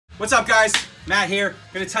What's up, guys? Matt here.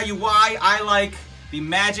 Gonna tell you why I like the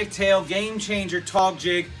MagicTail GameChanger Tog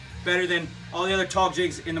Jig better than all the other tog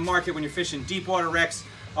jigs in the market when you're fishing deep water wrecks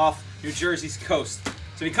off New Jersey's coast.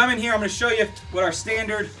 So you come in here, I'm gonna show you what our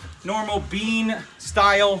standard normal bean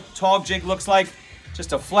style tog jig looks like.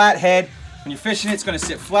 Just a flat head. When you're fishing it, it's gonna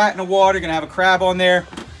sit flat in the water. You're gonna have a crab on there.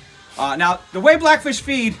 Now, the way Blackfish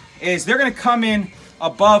feed is they're gonna come in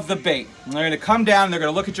above the bait. And they're gonna come down and they're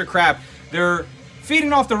gonna look at your crab. They're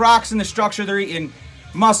feeding off the rocks in the structure. They're eating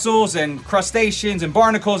mussels and crustaceans and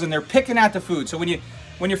barnacles, and they're picking at the food. So when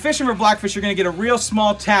you're fishing for blackfish, you're gonna get a real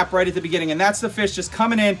small tap right at the beginning, and that's the fish just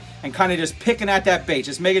coming in and kind of just picking at that bait,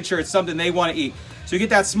 just making sure it's something they want to eat. So you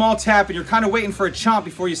get that small tap, and you're kind of waiting for a chomp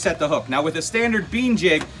before you set the hook. Now with a standard bean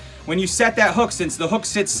jig, when you set that hook, since the hook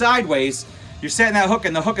sits sideways, you're setting that hook,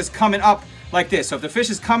 and the hook is coming up like this. So if the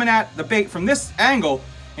fish is coming at the bait from this angle,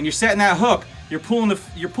 and you're setting that hook, you're pulling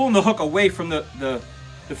the hook away from the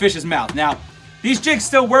fish's mouth. Now, these jigs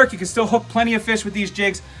still work. You can still hook plenty of fish with these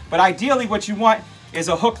jigs, but ideally what you want is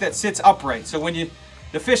a hook that sits upright. So when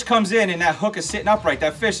the fish comes in and that hook is sitting upright,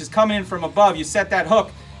 that fish is coming in from above, you set that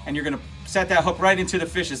hook, and you're gonna set that hook right into the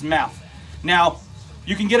fish's mouth. Now,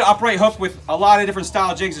 you can get an upright hook with a lot of different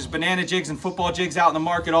style jigs. There's banana jigs and football jigs out in the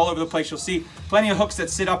market all over the place. You'll see plenty of hooks that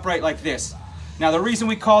sit upright like this. Now, the reason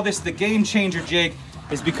we call this the GameChanger jig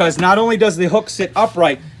is because not only does the hook sit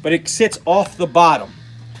upright, but it sits off the bottom.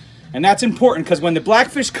 And that's important because when the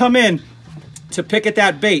blackfish come in to pick at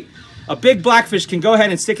that bait, a big blackfish can go ahead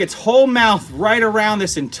and stick its whole mouth right around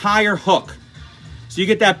this entire hook. So you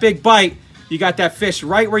get that big bite, you got that fish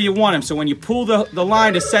right where you want him. So when you pull the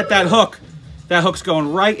line to set that hook's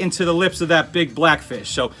going right into the lips of that big blackfish.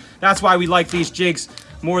 So that's why we like these jigs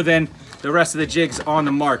more than the rest of the jigs on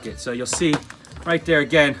the market. So you'll see right there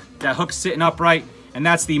again, that hook's sitting upright, and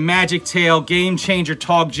that's the MagicTail GameChanger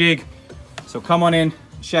Tog Jig. So come on in,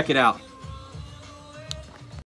 check it out.